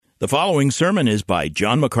The following sermon is by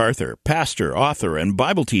John MacArthur, pastor, author, and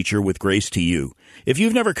Bible teacher with Grace to You. If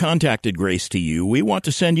you've never contacted Grace to You, we want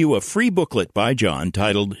to send you a free booklet by John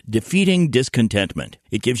titled Defeating Discontentment.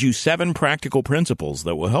 It gives you 7 practical principles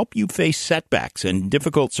that will help you face setbacks and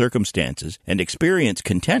difficult circumstances and experience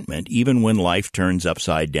contentment even when life turns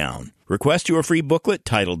upside down. Request your free booklet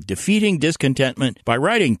titled Defeating Discontentment by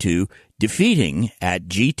writing to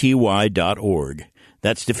defeating@gty.org.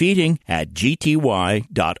 That's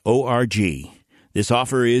defeating@gty.org. This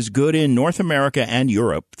offer is good in North America and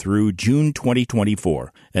Europe through June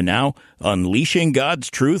 2024. And now, unleashing God's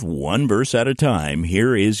truth one verse at a time,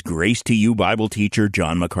 here is Grace to You Bible teacher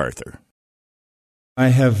John MacArthur. I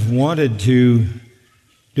have wanted to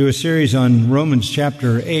do a series on Romans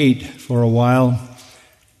chapter 8 for a while.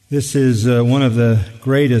 This is one of the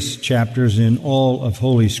greatest chapters in all of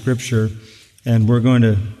Holy Scripture, and we're going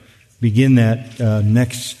to begin that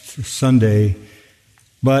next Sunday.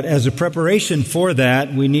 But as a preparation for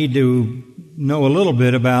that, we need to know a little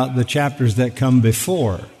bit about the chapters that come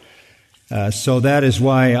before. So that is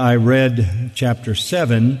why I read chapter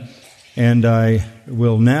 7, and I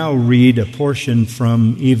will now read a portion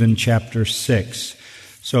from even chapter 6.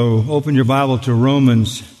 So open your Bible to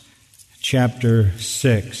Romans chapter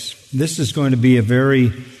 6. This is going to be a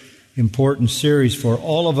very important series for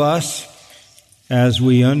all of us as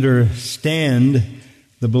we understand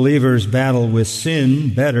the believer's battle with sin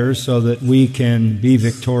better so that we can be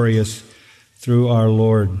victorious through our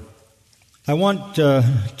Lord. I want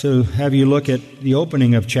to have you look at the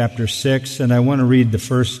opening of chapter 6, and I want to read the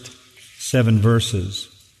first 7 verses.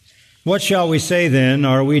 What shall we say then?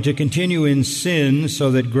 Are we to continue in sin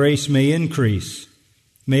so that grace may increase?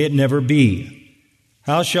 May it never be.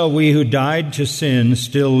 How shall we who died to sin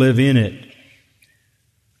still live in it?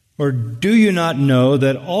 Or do you not know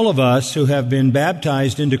that all of us who have been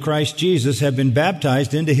baptized into Christ Jesus have been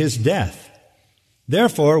baptized into His death?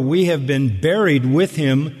 Therefore, we have been buried with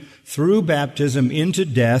Him through baptism into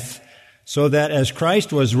death, so that as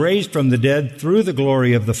Christ was raised from the dead through the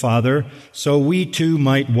glory of the Father, so we too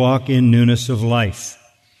might walk in newness of life.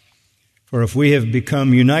 For if we have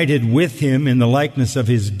become united with Him in the likeness of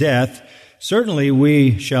His death, certainly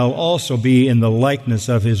we shall also be in the likeness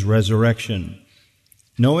of His resurrection.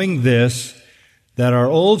 Knowing this, that our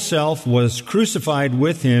old self was crucified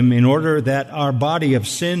with Him in order that our body of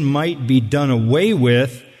sin might be done away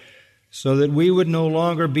with, so that we would no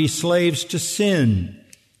longer be slaves to sin.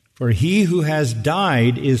 For he who has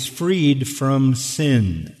died is freed from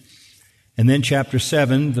sin. And then chapter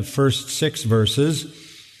 7, the first 6 verses.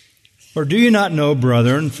 Or do you not know,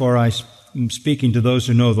 brethren, for I am speaking to those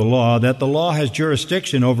who know the law, that the law has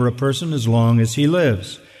jurisdiction over a person as long as he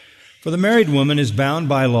lives? For the married woman is bound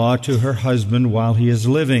by law to her husband while he is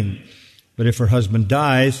living. But if her husband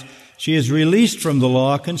dies, she is released from the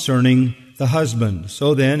law concerning the husband.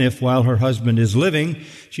 So then, if while her husband is living,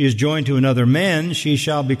 she is joined to another man, she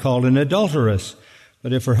shall be called an adulteress.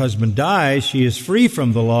 But if her husband dies, she is free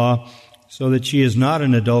from the law, so that she is not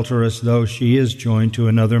an adulteress, though she is joined to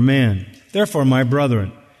another man. Therefore, my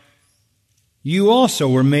brethren, you also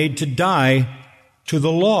were made to die to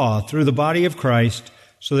the law through the body of Christ,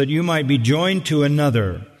 so that you might be joined to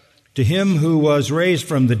another, to Him who was raised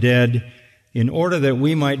from the dead, in order that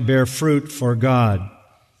we might bear fruit for God.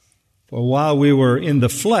 For while we were in the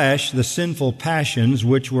flesh, the sinful passions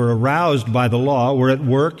which were aroused by the law were at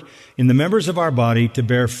work in the members of our body to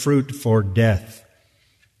bear fruit for death.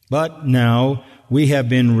 But now we have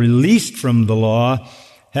been released from the law,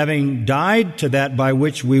 having died to that by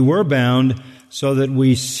which we were bound, so that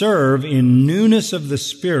we serve in newness of the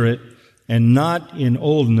Spirit and not in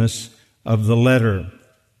oldness of the letter.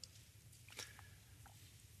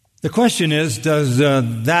 The question is, does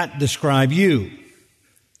that describe you?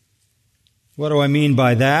 What do I mean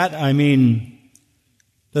by that? I mean,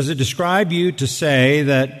 does it describe you to say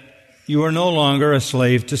that you are no longer a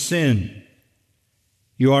slave to sin?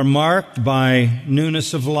 You are marked by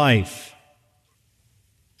newness of life.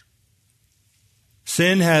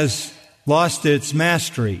 Sin has lost its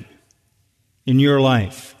mastery in your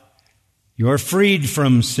life. You are freed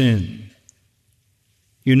from sin.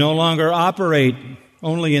 You no longer operate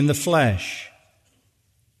only in the flesh.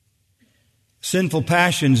 Sinful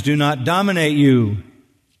passions do not dominate you,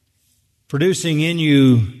 producing in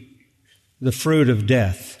you the fruit of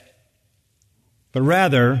death. But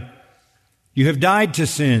rather, you have died to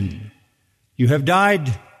sin. You have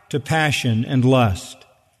died to passion and lust.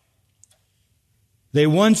 They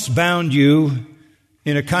once bound you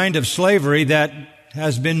in a kind of slavery that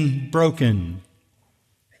has been broken.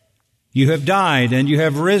 You have died and you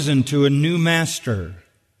have risen to a new master,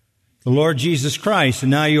 the Lord Jesus Christ. And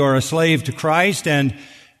now you are a slave to Christ, and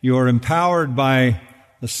You are empowered by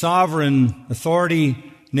the sovereign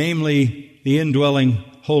authority, namely the indwelling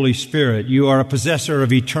Holy Spirit. You are a possessor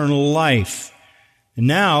of eternal life. And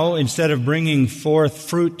now, instead of bringing forth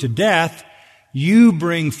fruit to death, you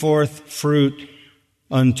bring forth fruit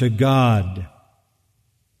unto God.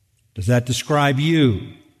 Does that describe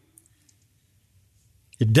you?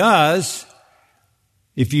 It does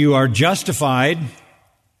if you are justified,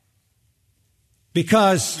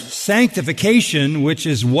 because sanctification, which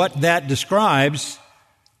is what that describes,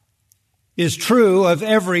 is true of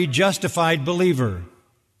every justified believer.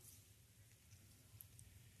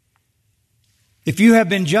 If you have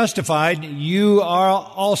been justified, you are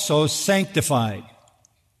also sanctified.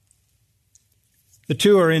 The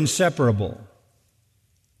two are inseparable.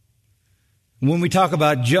 When we talk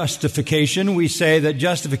about justification, we say that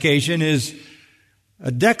justification is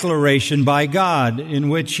a declaration by God in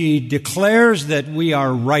which He declares that we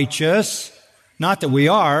are righteous, not that we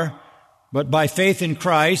are, but by faith in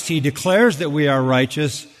Christ, He declares that we are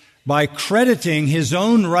righteous by crediting His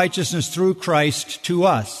own righteousness through Christ to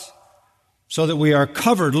us, so that we are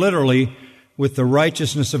covered literally with the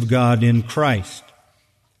righteousness of God in Christ.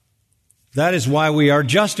 That is why we are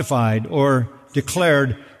justified or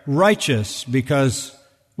declared righteous, because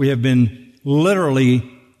we have been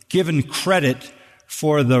literally given credit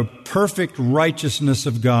for the perfect righteousness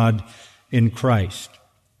of God in Christ.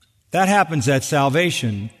 That happens at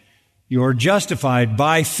salvation. You are justified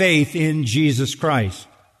by faith in Jesus Christ.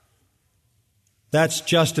 That's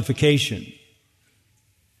justification.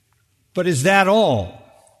 But is that all?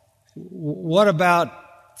 What about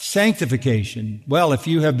sanctification? Well, if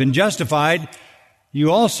you have been justified,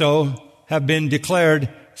 you also have been declared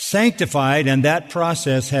sanctified, and that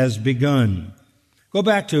process has begun. Go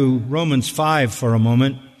back to Romans 5 for a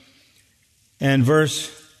moment and verse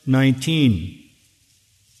 19.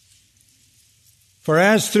 For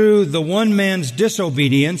as through the one man's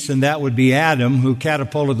disobedience, and that would be Adam, who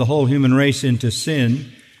catapulted the whole human race into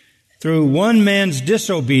sin, through one man's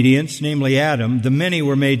disobedience, namely Adam, the many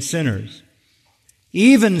were made sinners.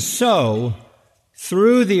 Even so,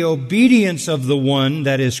 through the obedience of the one,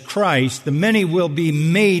 that is Christ, the many will be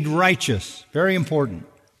made righteous. Very important.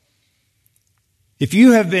 If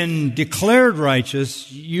you have been declared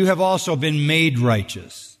righteous, you have also been made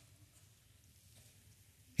righteous.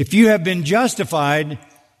 If you have been justified,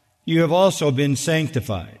 you have also been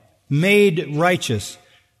sanctified. Made righteous.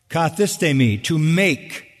 Kathistemi, to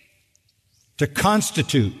make, to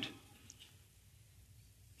constitute.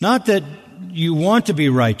 Not that you want to be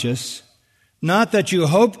righteous, not that you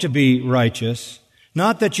hope to be righteous,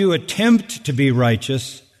 not that you attempt to be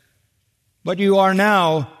righteous, but you are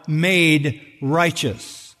now made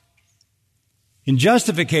righteous. In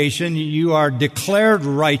justification, you are declared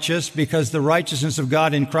righteous because the righteousness of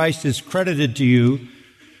God in Christ is credited to you.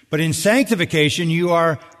 But in sanctification, you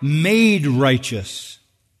are made righteous.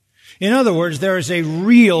 In other words, there is a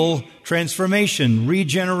real transformation,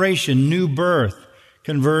 regeneration, new birth,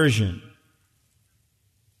 conversion.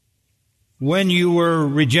 When you were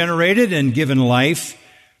regenerated and given life,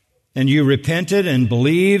 and you repented and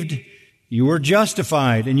believed, you were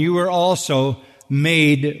justified, and you were also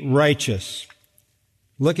made righteous.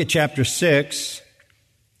 Look at chapter 6,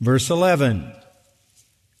 verse 11.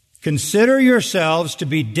 Consider yourselves to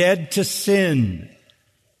be dead to sin,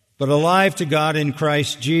 but alive to God in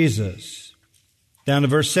Christ Jesus. Down to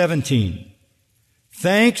verse 17.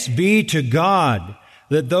 Thanks be to God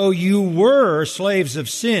that though you were slaves of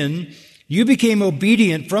sin, you became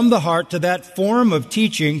obedient from the heart to that form of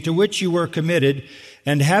teaching to which you were committed,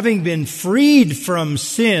 and having been freed from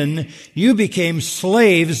sin, you became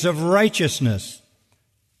slaves of righteousness.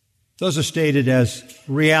 Those are stated as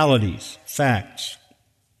realities, facts.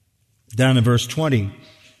 Down in verse 20.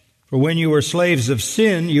 For when you were slaves of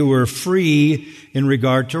sin, you were free in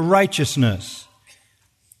regard to righteousness.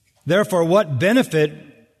 Therefore, what benefit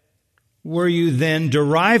were you then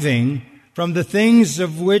deriving from the things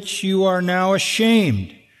of which you are now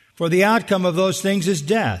ashamed? For the outcome of those things is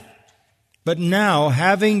death. But now,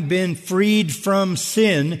 having been freed from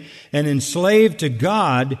sin and enslaved to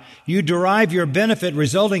God, you derive your benefit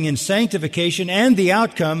resulting in sanctification and the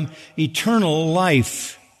outcome, eternal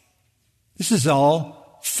life. This is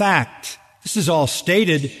all fact. This is all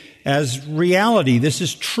stated as reality. This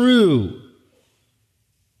is true.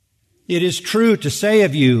 It is true to say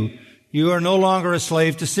of you, you are no longer a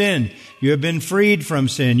slave to sin. You have been freed from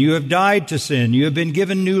sin. You have died to sin. You have been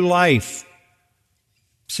given new life.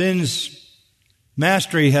 Sin's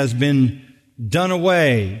mastery has been done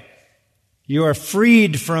away. You are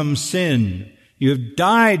freed from sin. You have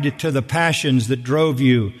died to the passions that drove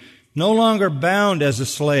you, no longer bound as a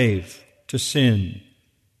slave to sin.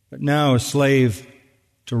 but now a slave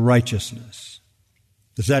to righteousness.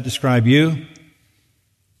 Does that describe you?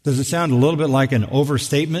 Does it sound a little bit like an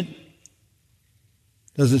overstatement?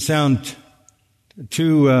 Does it sound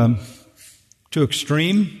too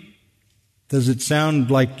extreme? Does it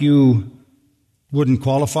sound like you wouldn't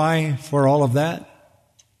qualify for all of that?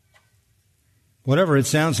 Whatever it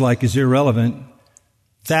sounds like is irrelevant.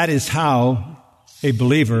 That is how a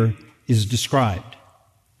believer is described.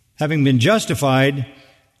 Having been justified,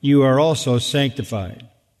 you are also sanctified.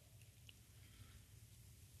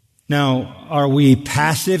 Now, are we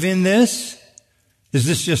passive in this? Is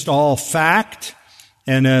this just all fact?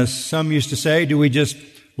 And as some used to say, do we just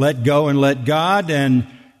let go and let God and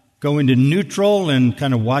go into neutral and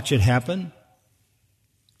kind of watch it happen?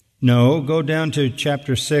 No, go down to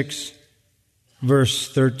chapter 6,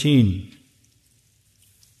 verse 13.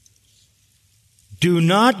 Do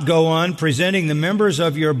not go on presenting the members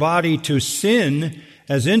of your body to sin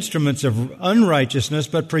as instruments of unrighteousness,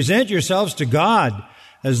 but present yourselves to God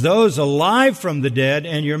as those alive from the dead,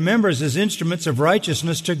 and your members as instruments of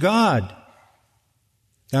righteousness to God.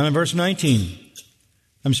 Down in verse 19.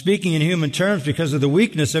 I'm speaking in human terms because of the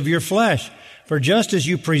weakness of your flesh. For just as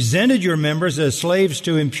you presented your members as slaves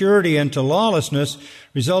to impurity and to lawlessness,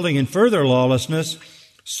 resulting in further lawlessness,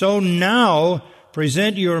 so now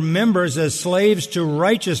present your members as slaves to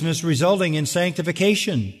righteousness, resulting in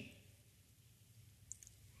sanctification.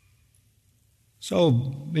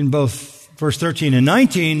 So, in both verse 13 and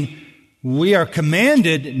 19, we are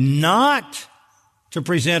commanded not to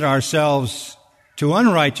present ourselves to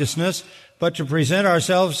unrighteousness, but to present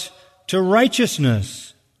ourselves to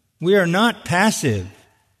righteousness. We are not passive.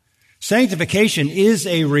 Sanctification is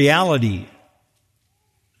a reality.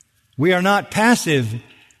 We are not passive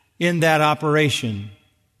in that operation.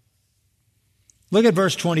 Look at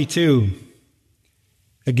verse 22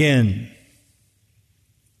 again.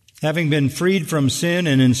 Having been freed from sin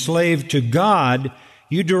and enslaved to God,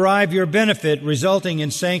 you derive your benefit, resulting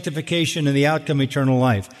in sanctification and the outcome eternal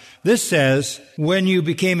life. This says, when you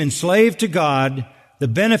became enslaved to God, the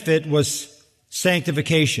benefit was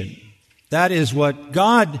sanctification. That is what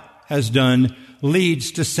God has done,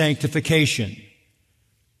 leads to sanctification.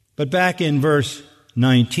 But back in verse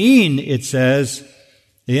 19, it says,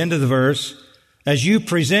 the end of the verse, as you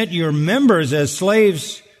present your members as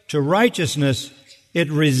slaves to righteousness, it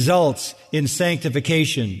results in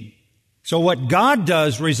sanctification. So what God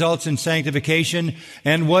does results in sanctification,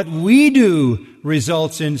 and what we do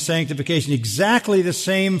results in sanctification. Exactly the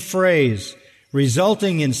same phrase,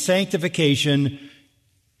 resulting in sanctification,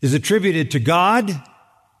 is attributed to God,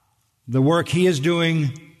 the work He is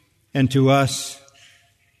doing, and to us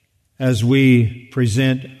as we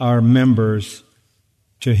present our members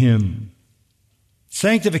to Him.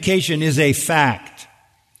 Sanctification is a fact.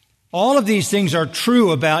 All of these things are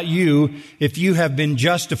true about you if you have been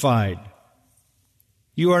justified.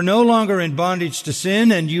 You are no longer in bondage to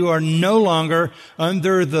sin, and you are no longer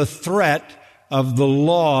under the threat of the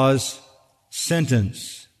law's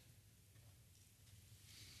sentence.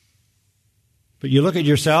 But you look at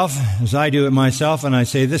yourself, as I do at myself, and I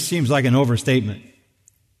say, this seems like an overstatement.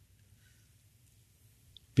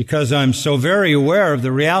 Because I'm so very aware of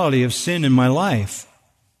the reality of sin in my life.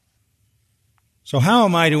 So how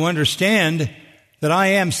am I to understand that I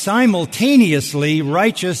am simultaneously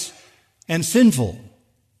righteous and sinful?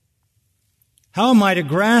 How am I to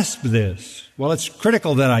grasp this? Well, it's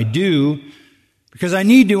critical that I do, because I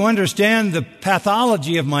need to understand the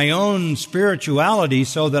pathology of my own spirituality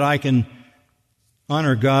so that I can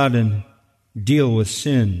honor God and deal with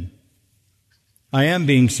sin. I am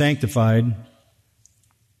being sanctified.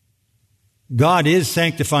 God is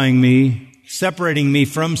sanctifying me, separating me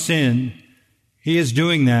from sin. He is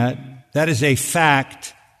doing that. That is a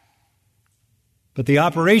fact. But the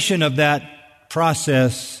operation of that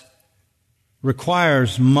process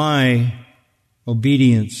requires my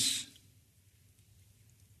obedience.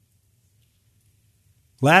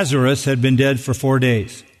 Lazarus had been dead for 4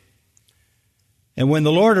 days. And when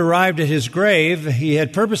the Lord arrived at his grave, He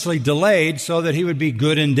had purposely delayed so that he would be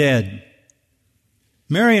good and dead.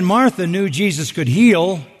 Mary and Martha knew Jesus could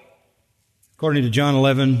heal, according to John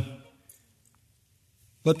 11,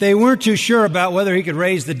 but they weren't too sure about whether He could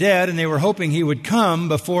raise the dead, and they were hoping He would come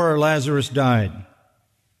before Lazarus died.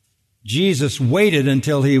 Jesus waited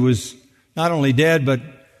until he was not only dead, but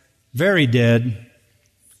very dead,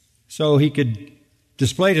 so He could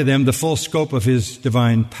display to them the full scope of His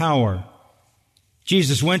divine power.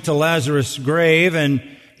 Jesus went to Lazarus' grave, and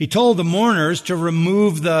He told the mourners to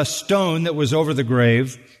remove the stone that was over the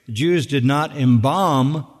grave. The Jews did not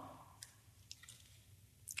embalm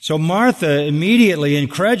So Martha, immediately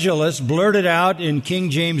incredulous, blurted out in King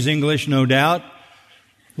James English, no doubt,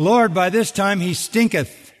 "Lord, by this time he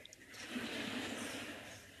stinketh,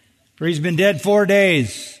 for he's been dead 4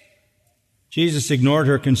 days." Jesus ignored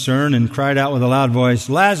her concern and cried out with a loud voice,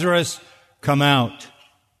 "Lazarus, come out."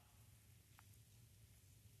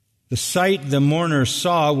 The sight the mourners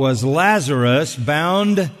saw was Lazarus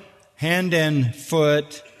bound hand and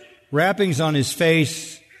foot, wrappings on his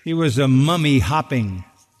face. He was a mummy hopping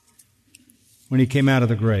when he came out of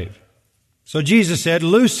the grave. So Jesus said,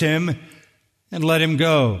 "Loose him and let him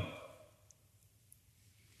go."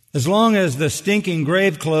 As long as the stinking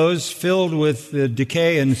grave clothes filled with the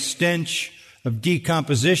decay and stench of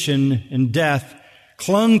decomposition and death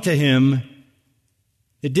clung to him,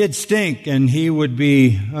 it did stink, and he would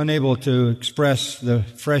be unable to express the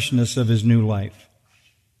freshness of his new life.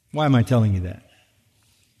 Why am I telling you that?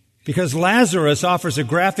 Because Lazarus offers a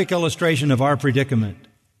graphic illustration of our predicament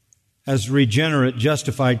as regenerate,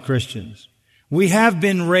 justified Christians. We have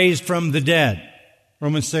been raised from the dead.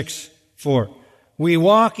 Romans 6:4. We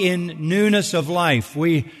walk in newness of life.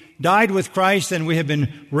 We died with Christ and we have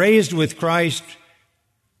been raised with Christ.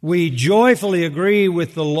 We joyfully agree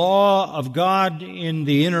with the law of God in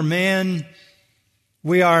the inner man.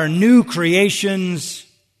 We are new creations,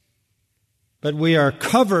 but we are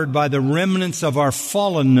covered by the remnants of our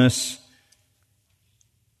fallenness,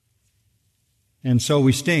 and so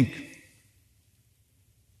we stink.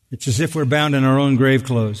 It's as if we're bound in our own grave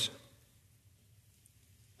clothes.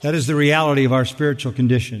 That is the reality of our spiritual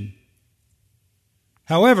condition.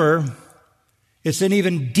 However, it's an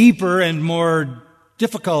even deeper and more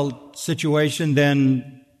difficult situation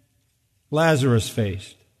than Lazarus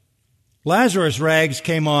faced. Lazarus' rags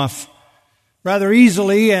came off rather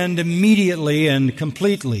easily and immediately and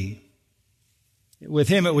completely. With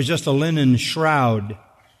him, it was just a linen shroud.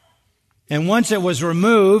 And once it was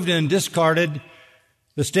removed and discarded,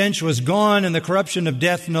 the stench was gone and the corruption of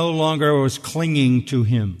death no longer was clinging to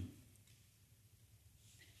him.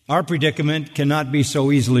 Our predicament cannot be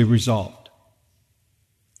so easily resolved,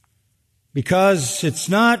 because it's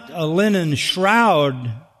not a linen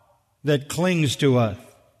shroud that clings to us.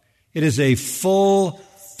 It is a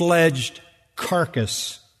full-fledged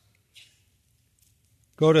carcass.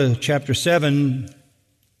 Go to chapter 7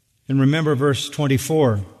 and remember verse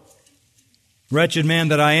 24. "Wretched man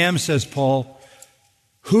that I am," says Paul,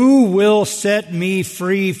 "who will set me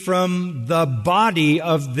free from the body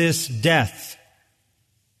of this death?"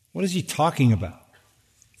 What is he talking about?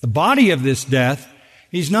 The body of this death.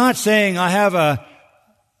 He's not saying I have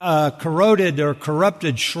a corroded or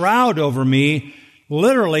corrupted shroud over me.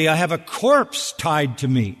 Literally, I have a corpse tied to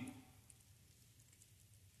me.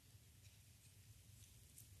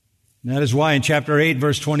 And that is why in chapter 8,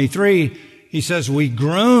 verse 23, he says, "We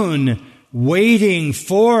groan, waiting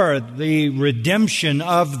for the redemption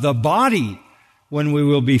of the body, when we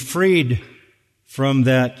will be freed from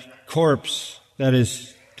that corpse that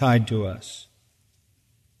is tied to us."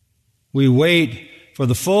 We wait for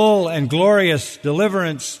the full and glorious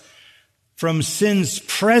deliverance from sin's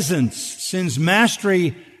presence. Sin's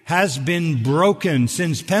mastery has been broken.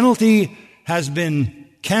 Sin's penalty has been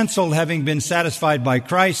canceled, having been satisfied by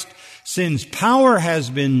Christ. Sin's power has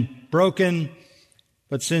been broken,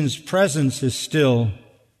 but sin's presence is still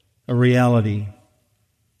a reality.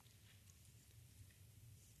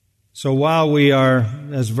 So while we are,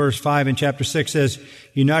 as verse 5 in chapter 6 says,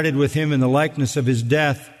 united with him in the likeness of his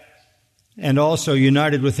death, and also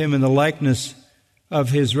united with him in the likeness of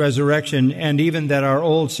his resurrection, and even that our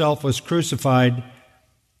old self was crucified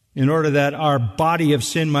in order that our body of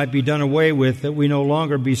sin might be done away with, that we no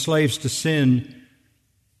longer be slaves to sin,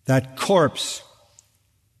 that corpse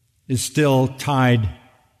is still tied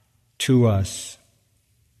to us.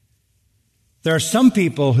 There are some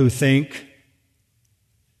people who think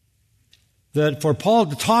that for Paul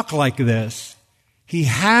to talk like this, he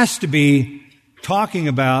has to be talking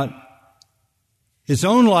about his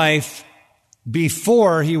own life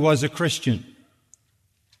before he was a Christian.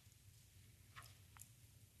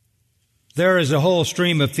 There is a whole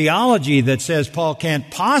stream of theology that says Paul can't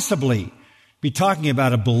possibly be talking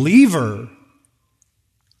about a believer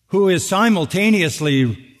who is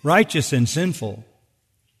simultaneously righteous and sinful,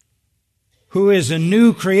 who is a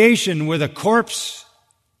new creation with a corpse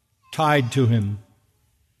tied to him.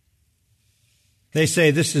 They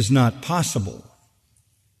say this is not possible.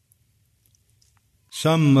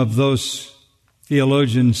 Some of those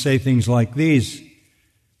theologians say things like these: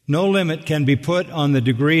 no limit can be put on the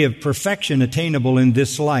degree of perfection attainable in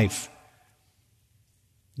this life.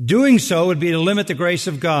 Doing so would be to limit the grace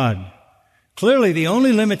of God. Clearly, the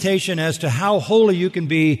only limitation as to how holy you can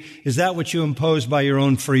be is that which you impose by your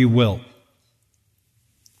own free will.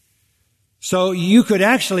 So you could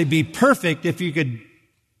actually be perfect if you could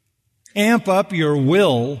amp up your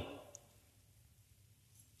will.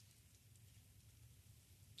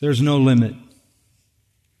 There's no limit.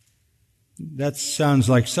 That sounds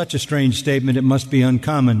like such a strange statement, it must be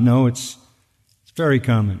uncommon. No, it's very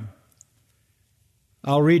common.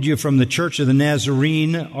 I'll read you from the Church of the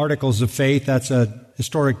Nazarene, Articles of Faith. That's a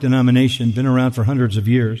historic denomination, been around for hundreds of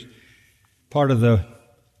years, part of the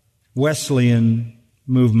Wesleyan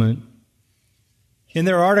movement. In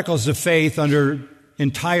their Articles of Faith under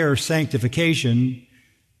entire sanctification,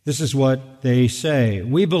 this is what they say.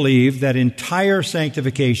 We believe that entire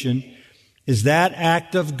sanctification is that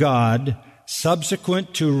act of God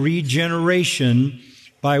subsequent to regeneration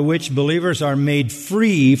by which believers are made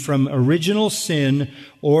free from original sin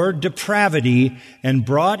or depravity and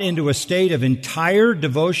brought into a state of entire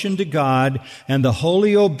devotion to God and the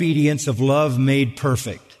holy obedience of love made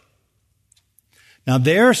perfect. Now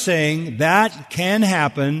they're saying that can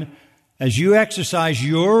happen as you exercise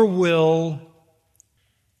your will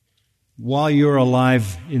while you're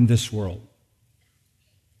alive in this world.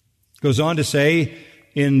 It goes on to say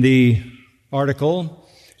in the article,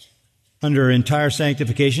 under entire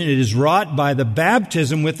sanctification, it is wrought by the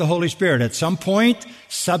baptism with the Holy Spirit. At some point,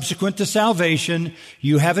 subsequent to salvation,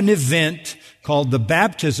 you have an event called the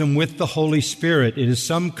baptism with the Holy Spirit. It is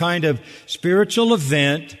some kind of spiritual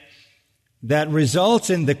event that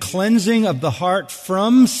results in the cleansing of the heart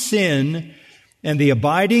from sin and the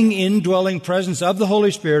abiding, indwelling presence of the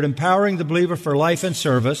Holy Spirit, empowering the believer for life and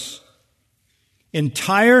service.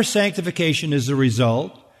 Entire sanctification is the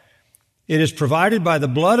result. It is provided by the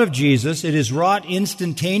blood of Jesus. It is wrought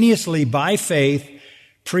instantaneously by faith,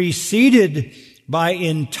 preceded by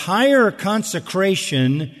entire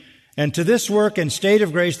consecration, and to this work and state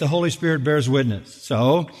of grace the Holy Spirit bears witness.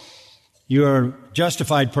 So, you are a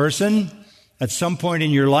justified person. At some point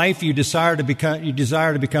in your life, you desire to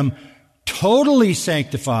become totally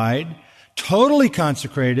sanctified, totally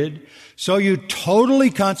consecrated. So you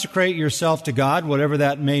totally consecrate yourself to God, whatever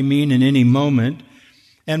that may mean in any moment.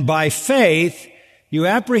 And by faith, you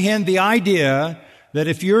apprehend the idea that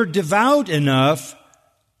if you're devout enough,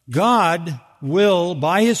 God will,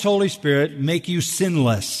 by His Holy Spirit, make you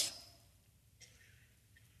sinless.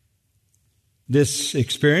 This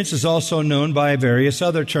experience is also known by various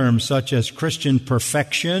other terms, such as Christian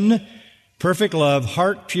perfection, perfect love,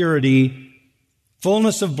 heart purity,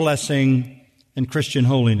 fullness of blessing, and Christian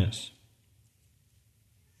holiness.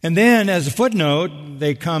 And then, as a footnote,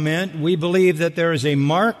 they comment, we believe that there is a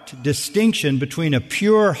marked distinction between a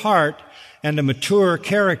pure heart and a mature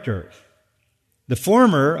character. The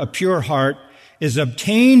former, a pure heart, is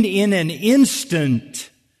obtained in an instant,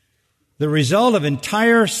 the result of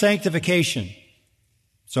entire sanctification.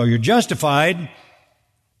 So you're justified,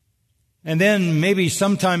 and then maybe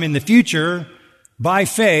sometime in the future, by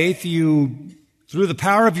faith, you, through the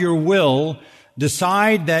power of your will,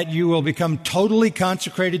 decide that you will become totally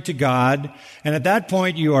consecrated to God, and at that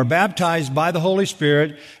point you are baptized by the Holy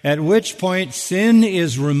Spirit, at which point sin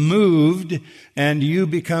is removed and you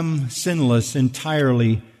become sinless,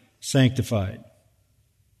 entirely sanctified.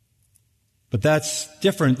 But that's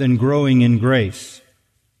different than growing in grace.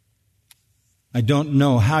 I don't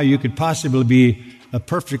know how you could possibly be a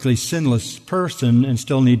perfectly sinless person and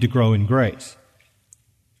still need to grow in grace.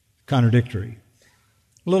 Contradictory.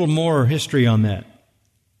 A little more history on that.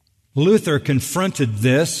 Luther confronted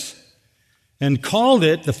this and called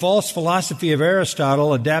it the false philosophy of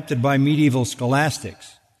Aristotle adapted by medieval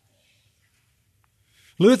scholastics.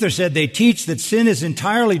 Luther said they teach that sin is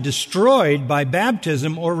entirely destroyed by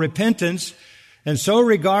baptism or repentance, and so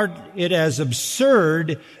regard it as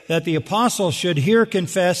absurd that the apostle should here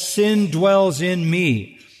confess, sin dwells in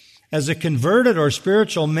me. As a converted or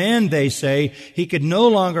spiritual man, they say, he could no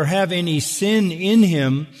longer have any sin in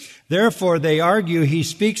him. Therefore, they argue he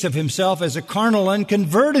speaks of himself as a carnal,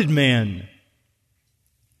 unconverted man.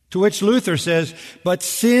 To which Luther says, but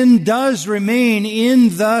sin does remain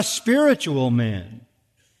in the spiritual man.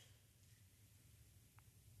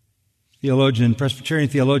 Presbyterian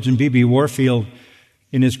theologian B.B. Warfield,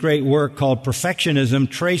 in his great work called Perfectionism,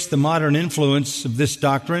 traced the modern influence of this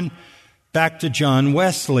doctrine back to John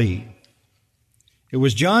Wesley. It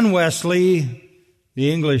was John Wesley,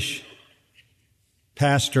 the English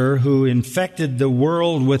pastor, who infected the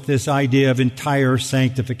world with this idea of entire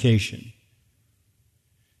sanctification.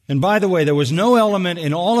 And by the way, there was no element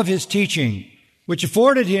in all of his teaching which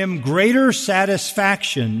afforded him greater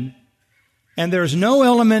satisfaction, and there's no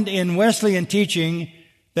element in Wesleyan teaching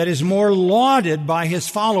that is more lauded by his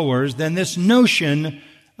followers than this notion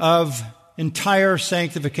of entire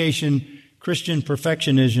sanctification, Christian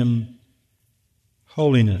perfectionism,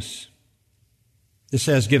 holiness. This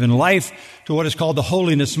has given life to what is called the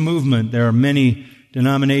holiness movement. There are many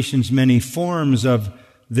denominations, many forms of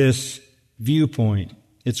this viewpoint.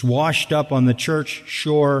 It's washed up on the church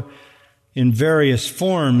shore in various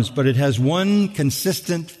forms, but it has one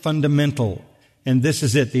consistent fundamental. And this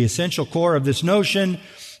is it. The essential core of this notion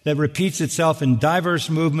that repeats itself in diverse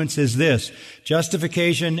movements is this: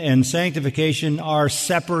 justification and sanctification are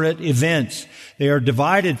separate events. They are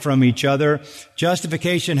divided from each other.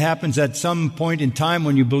 Justification happens at some point in time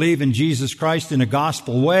when you believe in Jesus Christ in a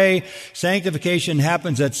gospel way. Sanctification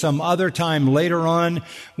happens at some other time later on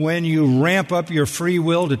when you ramp up your free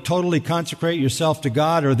will to totally consecrate yourself to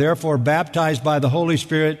God, or therefore baptized by the Holy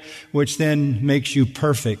Spirit, which then makes you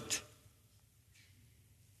perfect.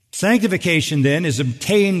 Sanctification, then, is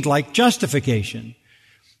obtained like justification.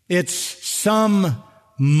 It's some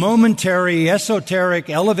momentary, esoteric,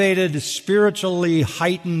 elevated, spiritually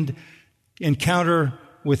heightened encounter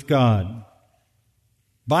with God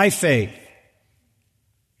by faith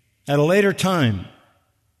at a later time,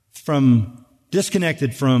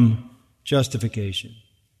 disconnected from justification.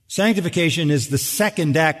 Sanctification is the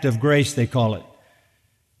second act of grace, they call it.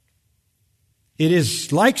 It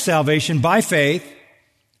is like salvation by faith,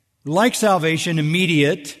 like salvation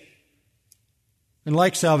immediate, and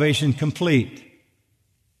like salvation complete.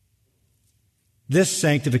 This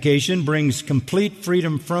sanctification brings complete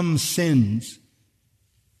freedom from sins.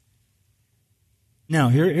 Now,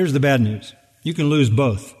 here's the bad news. You can lose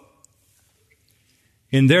both.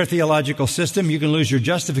 In their theological system, you can lose your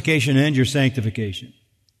justification and your sanctification.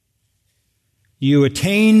 You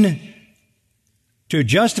attain to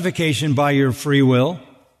justification by your free will,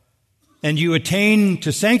 and you attain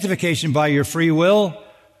to sanctification by your free will.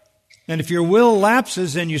 And if your will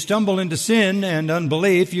lapses and you stumble into sin and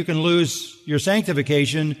unbelief, you can lose your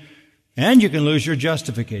sanctification and you can lose your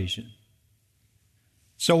justification.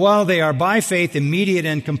 So while they are by faith immediate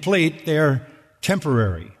and complete, they are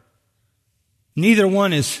temporary. Neither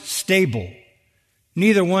one is stable.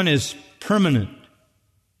 Neither one is permanent.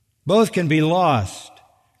 Both can be lost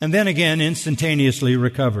and then again instantaneously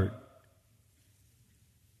recovered.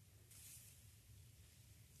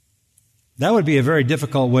 That would be a very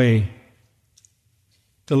difficult way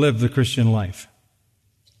to live the Christian life.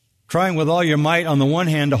 Trying with all your might on the one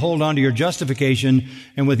hand to hold on to your justification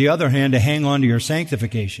and with the other hand to hang on to your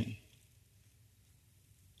sanctification.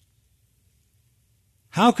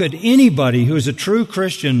 How could anybody who is a true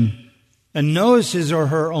Christian and knows his or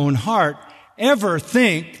her own heart ever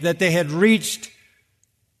think that they had reached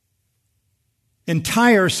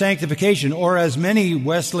entire sanctification, or as many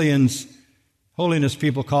Wesleyans, holiness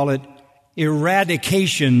people call it,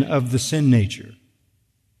 eradication of the sin nature?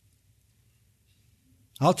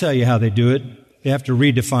 I'll tell you how they do it. They have to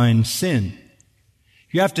redefine sin.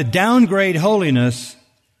 You have to downgrade holiness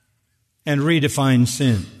and redefine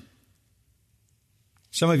sin.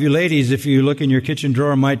 Some of you ladies, if you look in your kitchen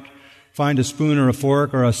drawer, might find a spoon or a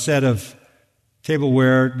fork or a set of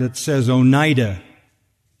tableware that says Oneida.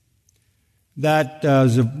 That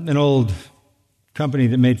was an old company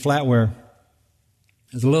that made flatware.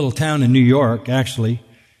 It's a little town in New York, actually.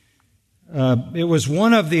 It was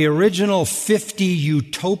one of the original 50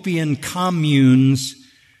 utopian communes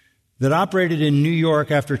that operated in New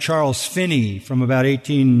York after Charles Finney from about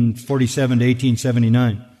 1847 to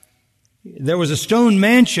 1879. There was a stone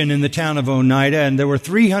mansion in the town of Oneida, and there were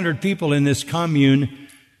 300 people in this commune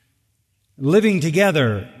living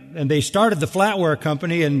together. And they started the flatware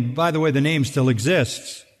company, and by the way, the name still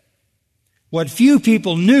exists. What few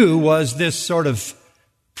people knew was this sort of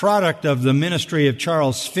product of the ministry of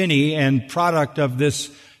Charles Finney and product of this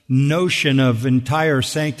notion of entire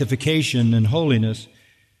sanctification and holiness.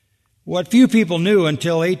 What few people knew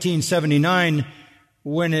until 1879,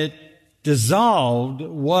 when it dissolved,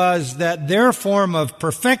 was that their form of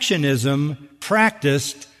perfectionism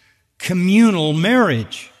practiced communal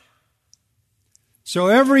marriage. So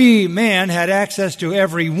every man had access to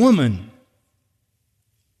every woman,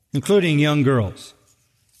 including young girls.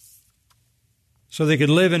 So they could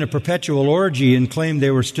live in a perpetual orgy and claim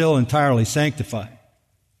they were still entirely sanctified.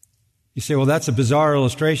 You say, well, that's a bizarre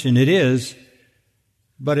illustration. It is,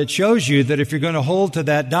 but it shows you that if you're going to hold to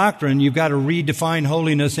that doctrine, you've got to redefine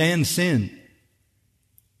holiness and sin.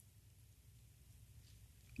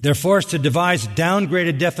 They're forced to devise a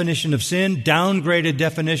downgraded definition of sin, downgraded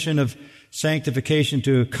definition of sanctification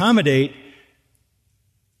to accommodate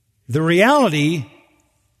the reality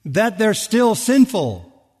that they're still sinful.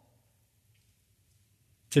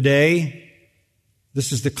 Today,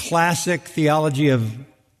 This is the classic theology of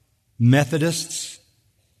Methodists,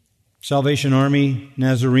 Salvation Army,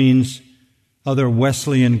 Nazarenes, other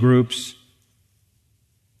Wesleyan groups,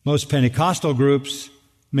 most Pentecostal groups,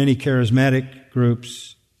 many charismatic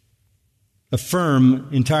groups affirm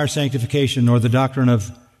entire sanctification or the doctrine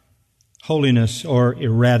of holiness or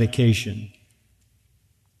eradication.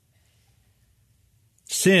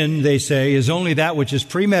 Sin, they say, is only that which is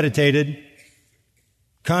premeditated,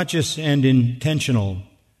 conscious, and intentional.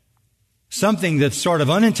 Something that's sort of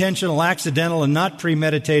unintentional, accidental, and not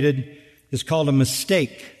premeditated is called a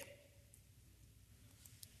mistake.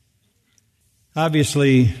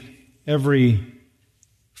 Obviously, every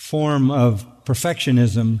form of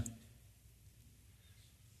perfectionism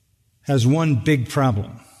has one big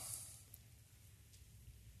problem.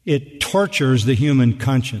 It tortures the human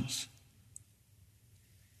conscience.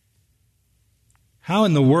 How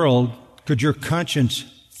in the world could your conscience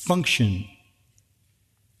function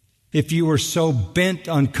if you were so bent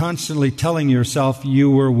on constantly telling yourself you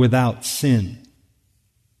were without sin?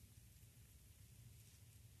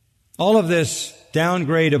 All of this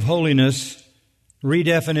downgrade of holiness,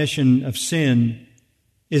 redefinition of sin,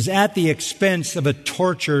 is at the expense of a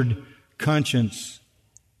tortured conscience.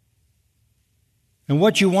 And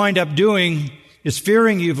what you wind up doing is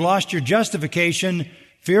fearing you've lost your justification,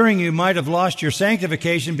 fearing you might have lost your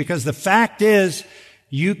sanctification, because the fact is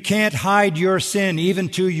you can't hide your sin even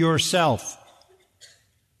to yourself.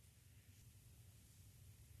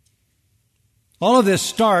 All of this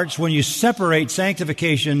starts when you separate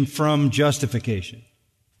sanctification from justification.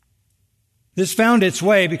 This found its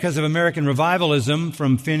way, because of American revivalism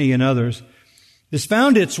from Finney and others, this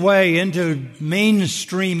found its way into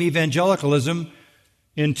mainstream evangelicalism,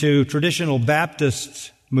 into traditional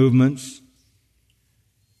Baptist movements,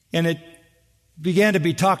 and it began to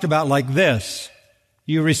be talked about like this.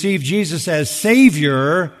 You receive Jesus as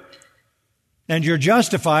Savior, and you're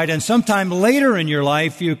justified, and sometime later in your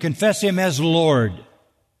life you confess Him as Lord.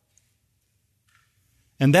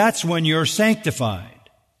 And that's when you're sanctified.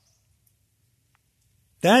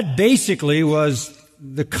 That basically was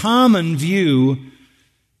the common view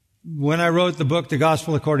when I wrote the book, The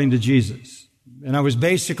Gospel According to Jesus. And I was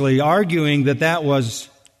basically arguing that that was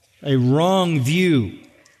a wrong view,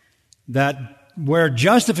 that where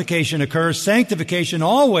justification occurs, sanctification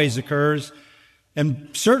always occurs. And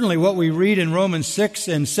certainly what we read in Romans 6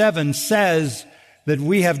 and 7 says that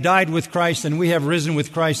we have died with Christ and we have risen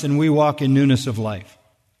with Christ and we walk in newness of life.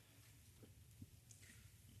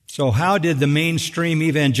 So how did the mainstream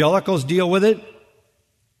evangelicals deal with it?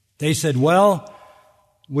 They said, well,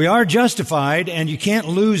 we are justified and you can't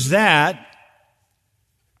lose that.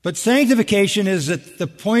 But sanctification is at the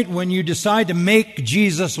point when you decide to make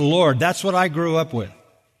Jesus Lord. That's what I grew up with.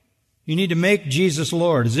 You need to make Jesus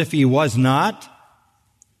Lord, as if He was not.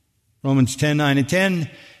 Romans 10, 9 and 10,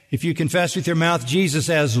 if you confess with your mouth Jesus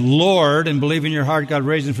as Lord and believe in your heart God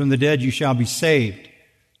raised Him from the dead, you shall be saved.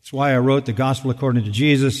 That's why I wrote the Gospel According to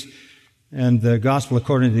Jesus and the Gospel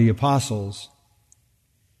According to the Apostles.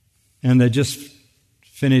 And I just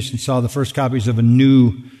finished and saw the first copies of a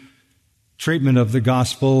new treatment of the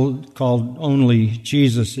Gospel called Only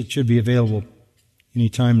Jesus. It should be available any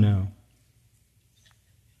time now.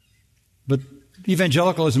 But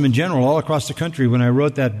evangelicalism in general, all across the country, when I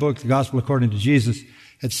wrote that book, The Gospel According to Jesus,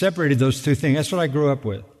 had separated those two things. That's what I grew up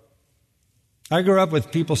with. I grew up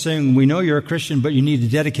with people saying, we know you're a Christian, but you need to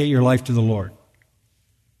dedicate your life to the Lord.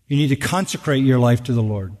 You need to consecrate your life to the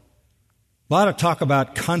Lord. A lot of talk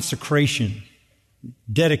about consecration,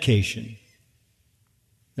 dedication.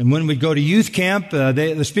 And when we'd go to youth camp,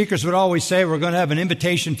 the speakers would always say, we're going to have an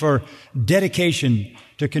invitation for dedication,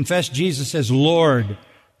 to confess Jesus as Lord,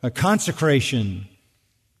 a consecration.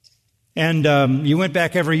 And you went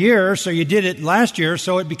back every year, so you did it last year,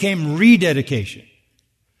 so it became rededication,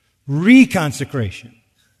 reconsecration.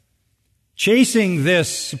 Chasing this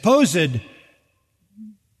supposed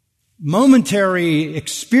momentary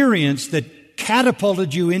experience that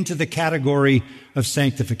catapulted you into the category of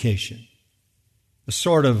sanctification. A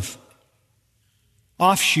sort of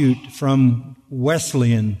offshoot from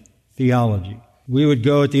Wesleyan theology. We would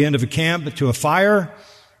go at the end of a camp to a fire,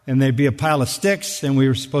 and there'd be a pile of sticks, and we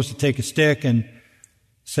were supposed to take a stick and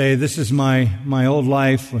say, this is my old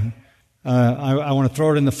life. I want to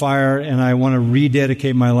throw it in the fire, and I want to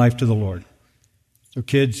rededicate my life to the Lord. So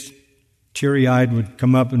kids, teary-eyed, would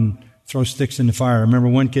come up and throw sticks in the fire. I remember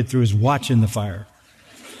one kid threw his watch in the fire.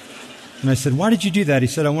 And I said, why did you do that? He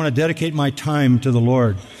said, I want to dedicate my time to the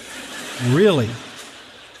Lord. Really?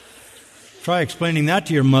 Try explaining that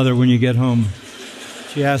to your mother when you get home.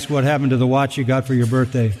 She asks what happened to the watch you got for your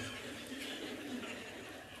birthday.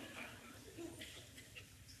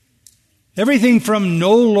 Everything from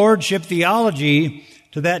no lordship theology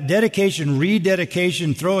to that dedication,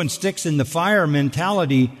 rededication, throwing sticks in the fire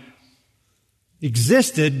mentality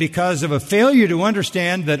existed because of a failure to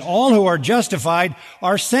understand that all who are justified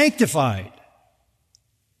are sanctified.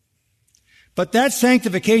 But that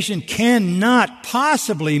sanctification cannot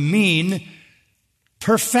possibly mean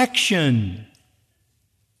perfection.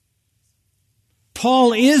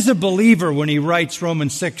 Paul is a believer when he writes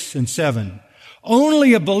Romans 6 and 7.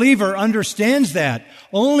 Only a believer understands that.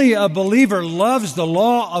 Only a believer loves the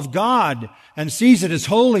law of God and sees it as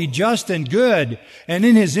holy, just, and good, and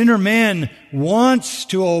in his inner man wants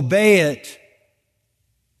to obey it.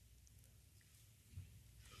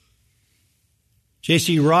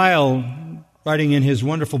 J.C. Ryle, writing in his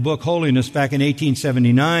wonderful book, Holiness, back in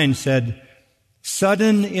 1879, said,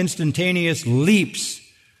 "Sudden, instantaneous leaps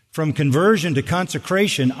from conversion to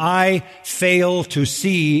consecration I fail to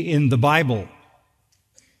see in the Bible."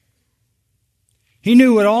 He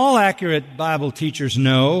knew what all accurate Bible teachers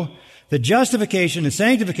know, that justification and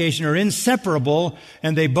sanctification are inseparable,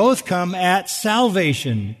 and they both come at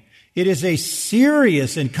salvation. It is a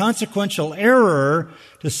serious and consequential error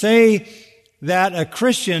to say that a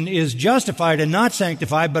Christian is justified and not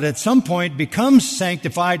sanctified, but at some point becomes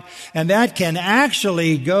sanctified, and that can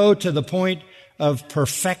actually go to the point of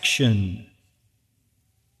perfection.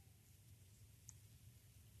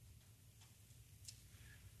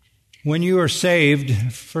 When you are saved,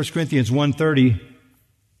 1 Corinthians 1:30,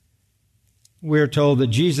 we are told that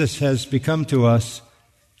Jesus has become to us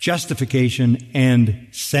justification and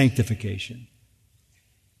sanctification.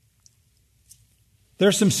 There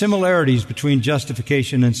are some similarities between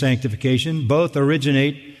justification and sanctification. Both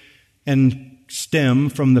originate and stem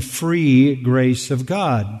from the free grace of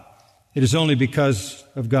God. It is only because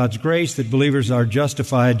of God's grace that believers are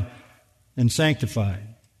justified and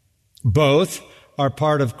sanctified. Both are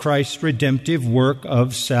part of Christ's redemptive work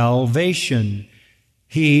of salvation.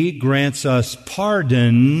 He grants us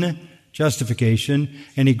pardon, justification,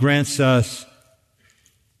 and He grants us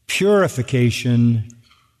purification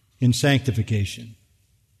in sanctification.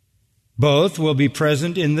 Both will be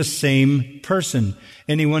present in the same person.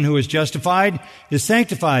 Anyone who is justified is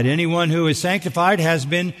sanctified. Anyone who is sanctified has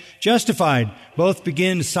been justified. Both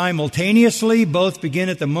begin simultaneously. Both begin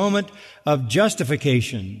at the moment of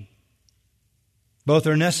justification. Both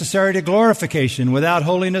are necessary to glorification. Without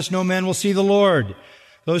holiness, no man will see the Lord.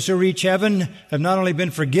 Those who reach heaven have not only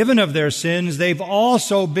been forgiven of their sins, they've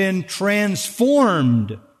also been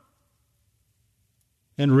transformed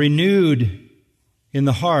and renewed in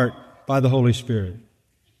the heart by the Holy Spirit.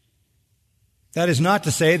 That is not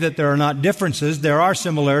to say that there are not differences. There are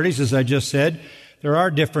similarities, as I just said. There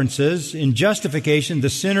are differences. In justification, the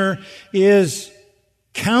sinner is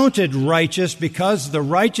counted righteous because the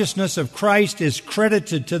righteousness of Christ is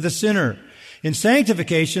credited to the sinner. In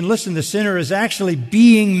sanctification, listen, the sinner is actually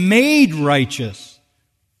being made righteous.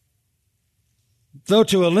 Though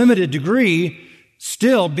to a limited degree,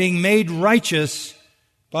 still being made righteous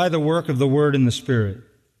by the work of the Word and the Spirit.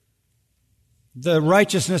 The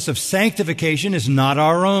righteousness of sanctification is not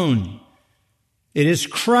our own. It is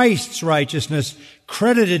Christ's righteousness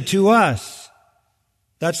credited to us.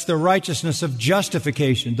 That's the righteousness of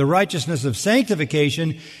justification. The righteousness of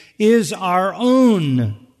sanctification is our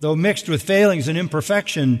own, though mixed with failings and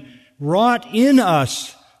imperfection, wrought in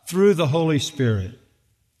us through the Holy Spirit.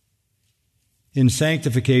 In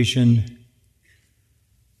sanctification,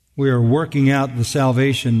 we are working out the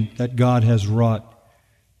salvation that God has wrought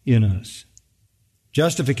in us.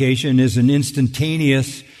 Justification is an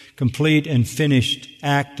instantaneous, complete, and finished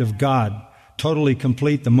act of God, totally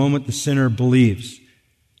complete the moment the sinner believes.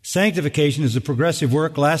 Sanctification is a progressive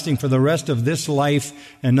work lasting for the rest of this life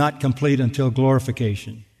and not complete until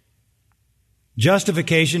glorification.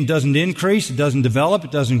 Justification doesn't increase, it doesn't develop,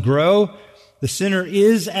 it doesn't grow. The sinner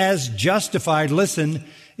is as justified, listen,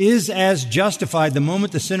 is as justified the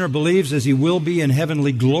moment the sinner believes as he will be in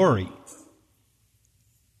heavenly glory.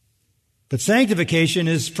 But sanctification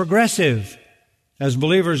is progressive as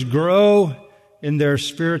believers grow in their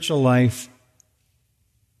spiritual life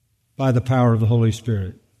by the power of the Holy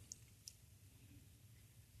Spirit.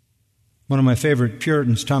 One of my favorite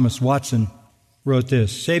Puritans, Thomas Watson, wrote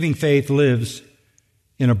this: "Saving faith lives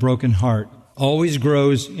in a broken heart, always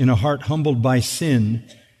grows in a heart humbled by sin,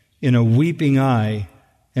 in a weeping eye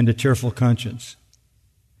and a tearful conscience."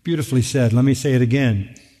 Beautifully said. Let me say it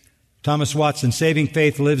again. Thomas Watson, saving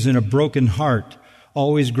faith lives in a broken heart,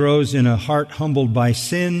 always grows in a heart humbled by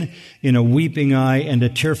sin, in a weeping eye and a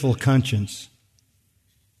tearful conscience.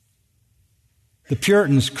 The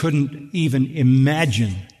Puritans couldn't even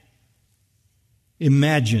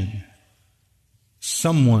imagine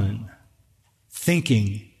someone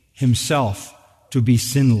thinking himself to be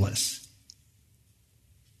sinless.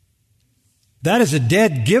 That is a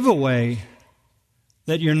dead giveaway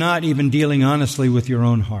that you're not even dealing honestly with your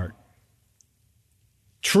own heart.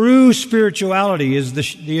 True spirituality is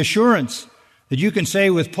the assurance that you can say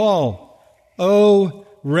with Paul, "O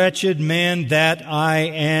wretched man that I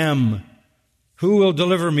am, who will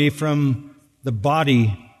deliver me from the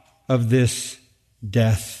body of this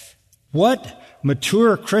death?" What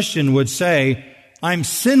mature Christian would say, "I'm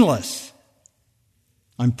sinless,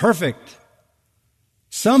 I'm perfect"?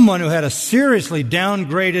 Someone who had a seriously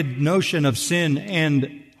downgraded notion of sin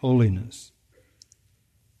and holiness.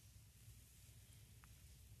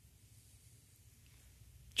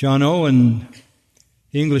 John Owen,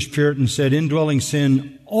 the English Puritan, said, "Indwelling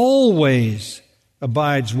sin always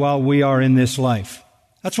abides while we are in this life."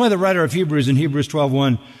 That's why the writer of Hebrews in Hebrews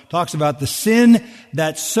 12:1 talks about the sin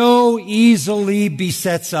that so easily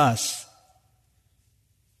besets us.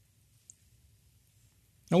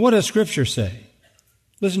 Now, what does Scripture say?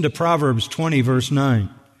 Listen to Proverbs 20, verse 9.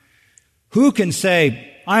 Who can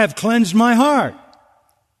say, "I have cleansed my heart.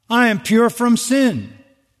 I am pure from sin"?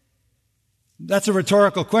 That's a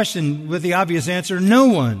rhetorical question with the obvious answer, no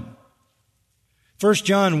one. 1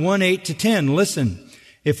 John 1, 8-10, listen.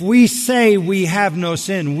 If we say we have no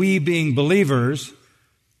sin, we being believers,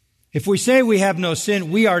 if we say we have no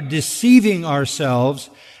sin, we are deceiving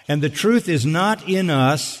ourselves, and the truth is not in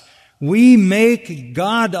us. We make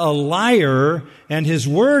God a liar, and His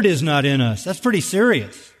Word is not in us. That's pretty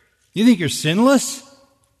serious. You think you're sinless?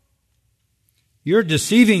 You're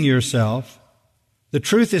deceiving yourself. The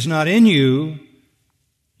truth is not in you.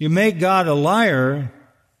 You make God a liar,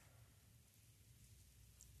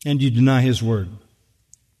 and you deny His Word.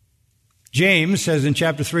 James says in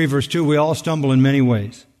chapter 3, verse 2, we all stumble in many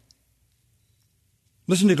ways.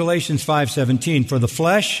 Listen to Galatians 5:17. For the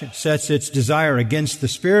flesh sets its desire against the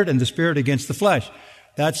Spirit, and the Spirit against the flesh.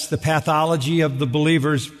 That's the pathology of the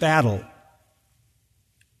believer's battle.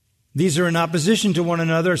 These are in opposition to one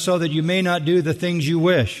another so that you may not do the things you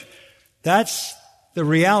wish. That's the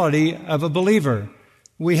reality of a believer.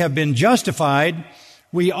 We have been justified.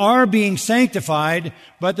 We are being sanctified,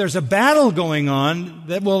 but there's a battle going on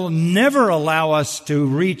that will never allow us to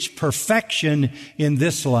reach perfection in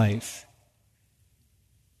this life.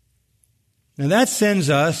 Now that sends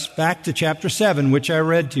us back to chapter 7, which I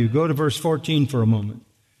read to you. Go to verse 14 for a moment.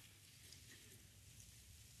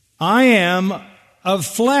 I am of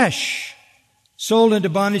flesh, sold into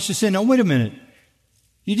bondage to sin. Now wait a minute.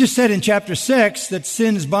 You just said in chapter 6 that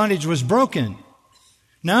sin's bondage was broken.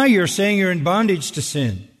 Now you're saying you're in bondage to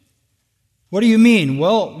sin. What do you mean?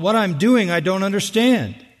 Well, what I'm doing I don't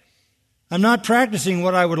understand. I'm not practicing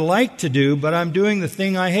what I would like to do, but I'm doing the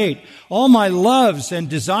thing I hate. All my loves and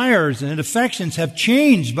desires and affections have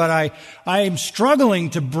changed, but I am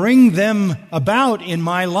struggling to bring them about in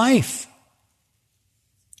my life.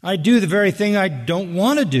 I do the very thing I don't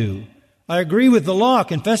want to do. I agree with the law,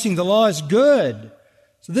 confessing the law is good.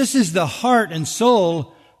 So this is the heart and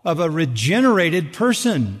soul of a regenerated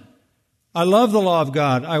person. I love the law of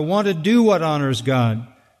God. I want to do what honors God.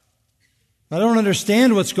 I don't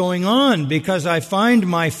understand what's going on because I find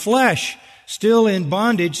my flesh still in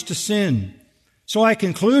bondage to sin. So I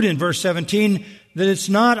conclude in verse 17 that it's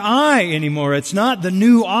not I anymore. It's not the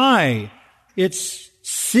new I. It's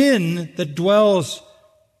sin that dwells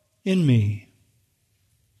in me.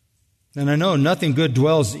 And I know nothing good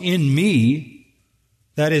dwells in me,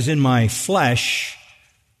 that is in my flesh.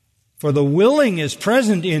 For the willing is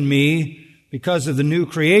present in me because of the new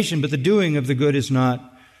creation, but the doing of the good is not.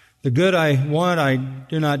 The good I want, I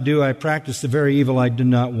do not do. I practice the very evil I do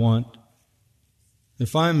not want.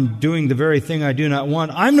 If I'm doing the very thing I do not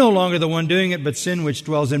want, I'm no longer the one doing it, but sin which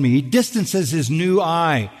dwells in me. He distances his new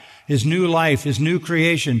I, his new life, his new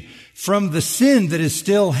creation from the sin that is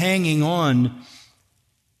still hanging on.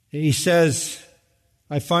 He says,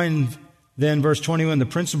 I find then, verse 21, the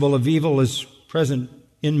principle of evil is present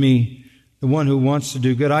in me, the one who wants to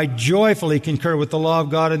do good. I joyfully concur with the law of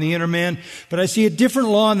God in the inner man, but I see a different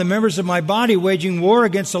law in the members of my body, waging war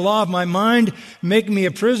against the law of my mind, making me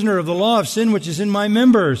a prisoner of the law of sin which is in my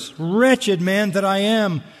members. Wretched man that I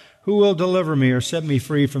am, who will deliver me or set me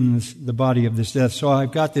free from the body of this death? So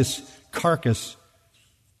I've got this carcass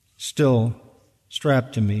still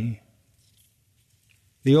strapped to me.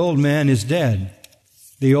 The old man is dead.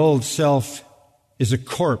 The old self is a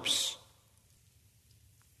corpse.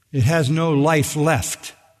 It has no life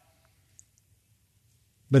left,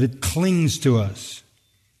 but it clings to us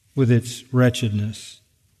with its wretchedness.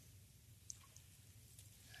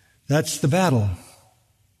 That's the battle.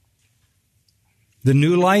 The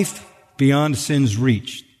new life beyond sin's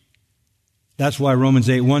reach. That's why Romans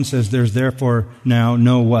 8:1 says there's therefore now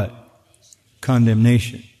no what?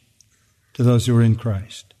 Condemnation to those who are in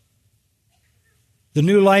Christ. The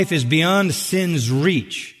new life is beyond sin's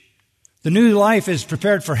reach. The new life is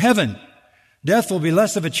prepared for heaven. Death will be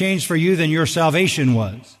less of a change for you than your salvation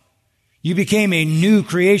was. You became a new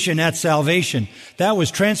creation at salvation. That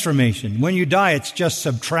was transformation. When you die, it's just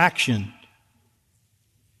subtraction.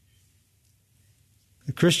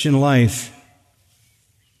 The Christian life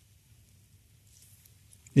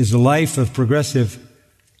is a life of progressive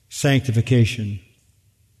sanctification.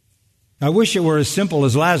 I wish it were as simple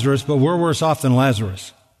as Lazarus, but we're worse off than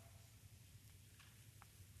Lazarus.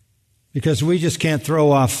 Because we just can't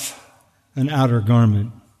throw off an outer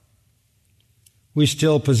garment. We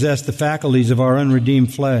still possess the faculties of our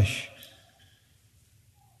unredeemed flesh.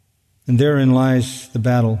 And therein lies the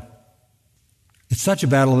battle. It's such a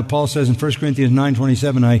battle that Paul says in 1 Corinthians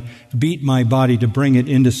 9:27, I beat my body to bring it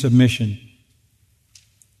into submission.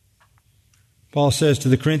 Paul says to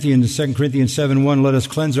the Corinthians in 2 Corinthians 7:1, let us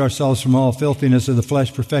cleanse ourselves from all filthiness of the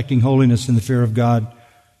flesh, perfecting holiness in the fear of God.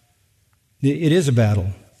 It is a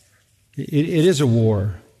battle. It is a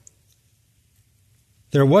war.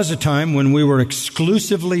 There was a time when we were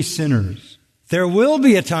exclusively sinners. There will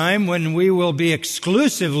be a time when we will be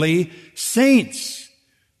exclusively saints.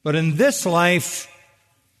 But in this life,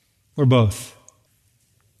 we're both.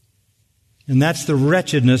 And that's the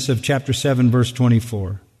wretchedness of chapter 7, verse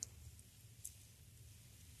 24.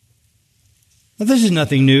 Now, this is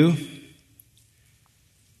nothing new.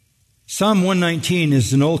 Psalm 119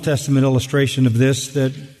 is an Old Testament illustration of this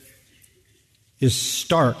that is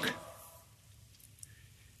stark.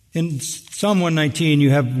 In Psalm 119, you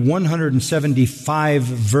have 175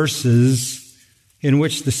 verses in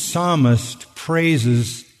which the psalmist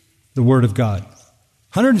praises the Word of God.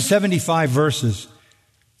 175 verses.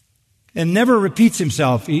 And never repeats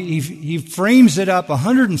himself. He frames it up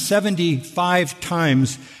 175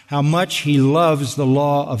 times how much he loves the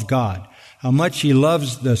law of God, how much he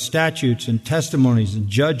loves the statutes and testimonies and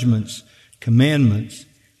judgments, commandments.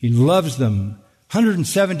 He loves them.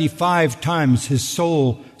 175 times his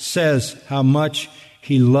soul says how much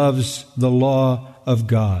he loves the law of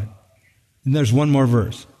God. And there's one more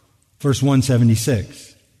verse. Verse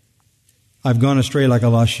 176. I've gone astray like a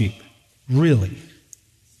lost sheep. Really?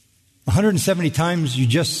 170 times you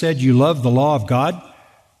just said you love the law of God,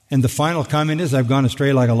 and the final comment is, I've gone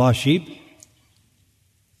astray like a lost sheep?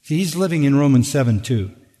 See, he's living in Romans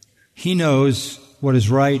 7:2. He knows what is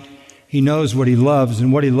right. He knows what he loves,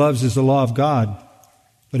 and what he loves is the law of God.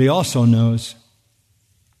 But he also knows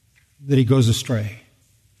that he goes astray.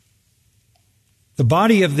 The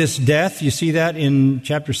body of this death, you see that in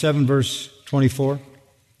chapter 7, verse 24?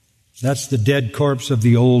 That's the dead corpse of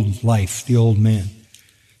the old life, the old man.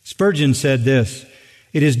 Spurgeon said this,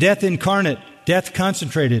 it is death incarnate, death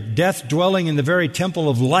concentrated, death dwelling in the very temple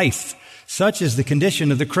of life. Such is the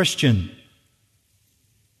condition of the Christian.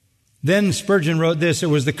 Then Spurgeon wrote this, it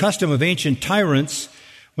was the custom of ancient tyrants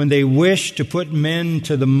when they wished to put men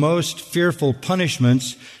to the most fearful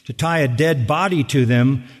punishments to tie a dead body to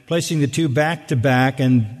them, placing the two back to back,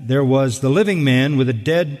 and there was the living man with a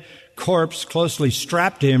dead corpse closely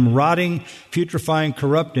strapped to him, rotting, putrefying,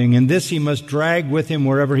 corrupting, and this he must drag with him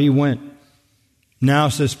wherever he went. Now,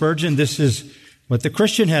 says Spurgeon, this is what the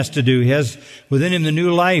Christian has to do. He has within him the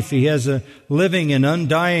new life. He has a living and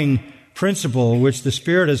undying principle which the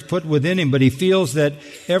Spirit has put within him, but he feels that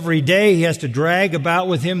every day he has to drag about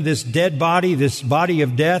with him this dead body, this body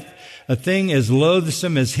of death, a thing as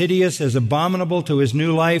loathsome, as hideous, as abominable to his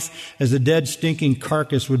new life as a dead, stinking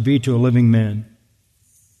carcass would be to a living man.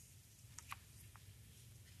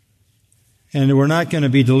 And we're not going to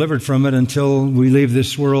be delivered from it until we leave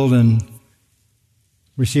this world and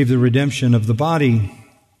receive the redemption of the body.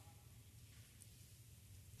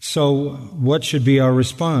 So what should be our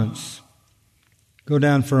response? Go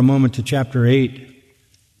down for a moment to chapter 8,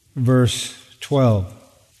 verse 12.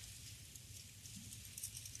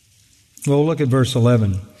 Well, look at verse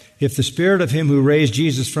 11. If the Spirit of him who raised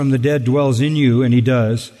Jesus from the dead dwells in you, and he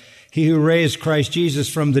does, he who raised Christ Jesus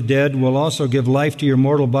from the dead will also give life to your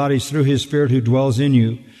mortal bodies through his Spirit who dwells in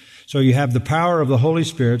you. So you have the power of the Holy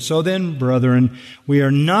Spirit. So then, brethren, we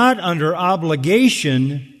are not under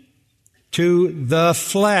obligation to the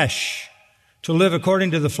flesh, to live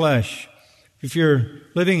according to the flesh. If you're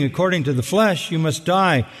living according to the flesh, you must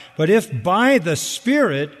die. But if by the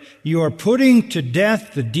Spirit you are putting to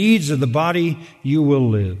death the deeds of the body, you will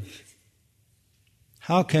live.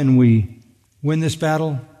 How can we win this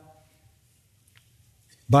battle?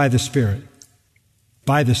 By the Spirit.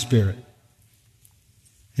 By the Spirit.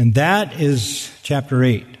 And that is chapter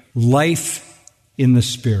 8. Life in the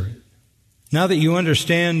Spirit. Now that you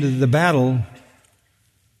understand the battle,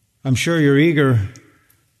 I'm sure you're eager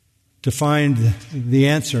to find the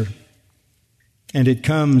answer. And it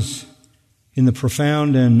comes in the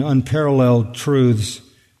profound and unparalleled truths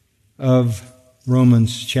of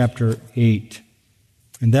Romans chapter 8.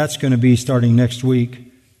 And that's going to be, starting next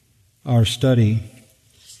week, our study.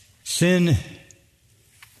 Sin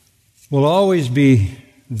will always be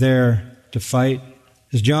there to fight.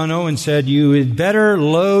 As John Owen said, you had better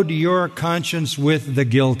load your conscience with the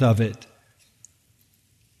guilt of it.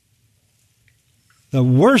 The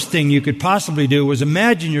worst thing you could possibly do was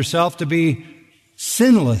imagine yourself to be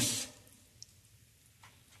sinless.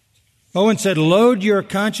 Owen said, load your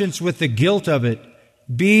conscience with the guilt of it.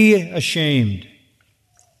 Be ashamed.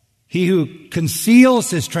 He who conceals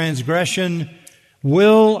his transgression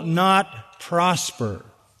will not prosper.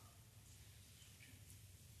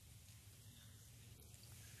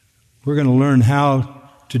 We're going to learn how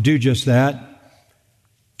to do just that,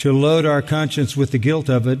 to load our conscience with the guilt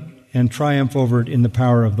of it and triumph over it in the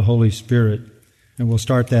power of the Holy Spirit. And we'll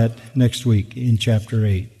start that next week in chapter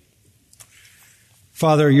 8.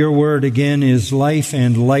 Father, your word again is life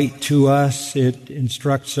and light to us. It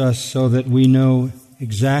instructs us so that we know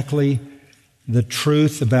exactly the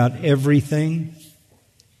truth about everything,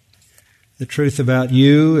 the truth about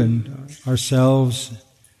you and ourselves,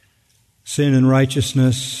 sin and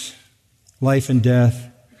righteousness, life and death,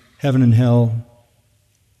 heaven and hell,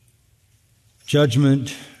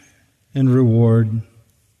 judgment and reward,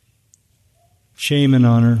 shame and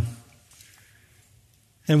honor.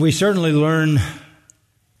 And we certainly learn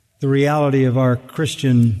the reality of our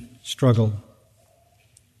Christian struggle.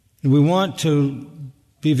 And we want to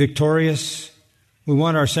be victorious. We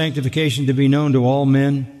want our sanctification to be known to all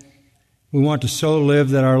men. We want to so live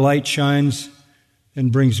that our light shines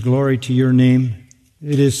and brings glory to your name.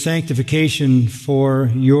 It is sanctification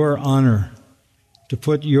for your honor, to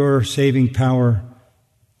put your saving power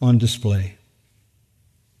on display.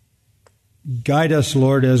 Guide us,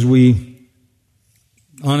 Lord, as we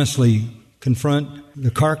honestly confront the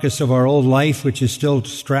carcass of our old life, which is still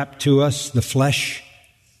strapped to us, the flesh.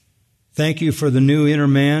 Thank you for the new inner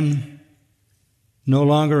man, no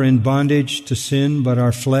longer in bondage to sin, but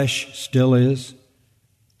our flesh still is.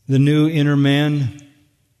 The new inner man,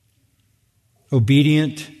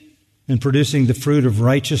 obedient and producing the fruit of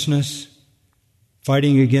righteousness,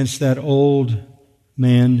 fighting against that old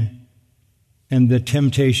man and the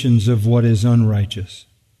temptations of what is unrighteous.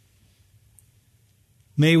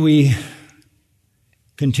 May we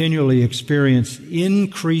continually experience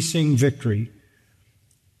increasing victory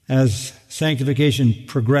as sanctification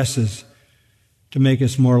progresses to make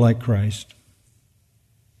us more like Christ.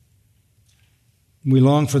 We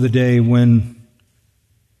long for the day when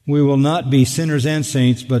we will not be sinners and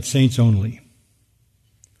saints, but saints only.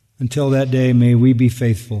 Until that day, may we be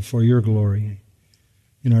faithful for your glory.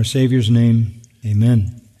 In our Savior's name,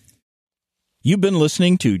 amen. You've been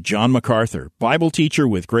listening to John MacArthur, Bible teacher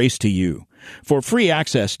with Grace to You. For free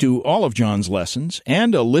access to all of John's lessons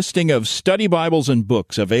and a listing of study Bibles and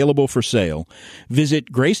books available for sale,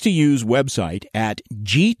 visit Grace to You's website at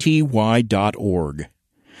gty.org.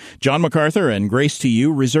 John MacArthur and Grace to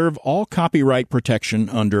You reserve all copyright protection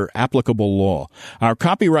under applicable law. Our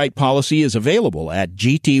copyright policy is available at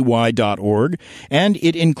gty.org, and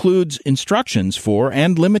it includes instructions for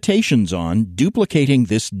and limitations on duplicating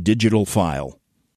this digital file.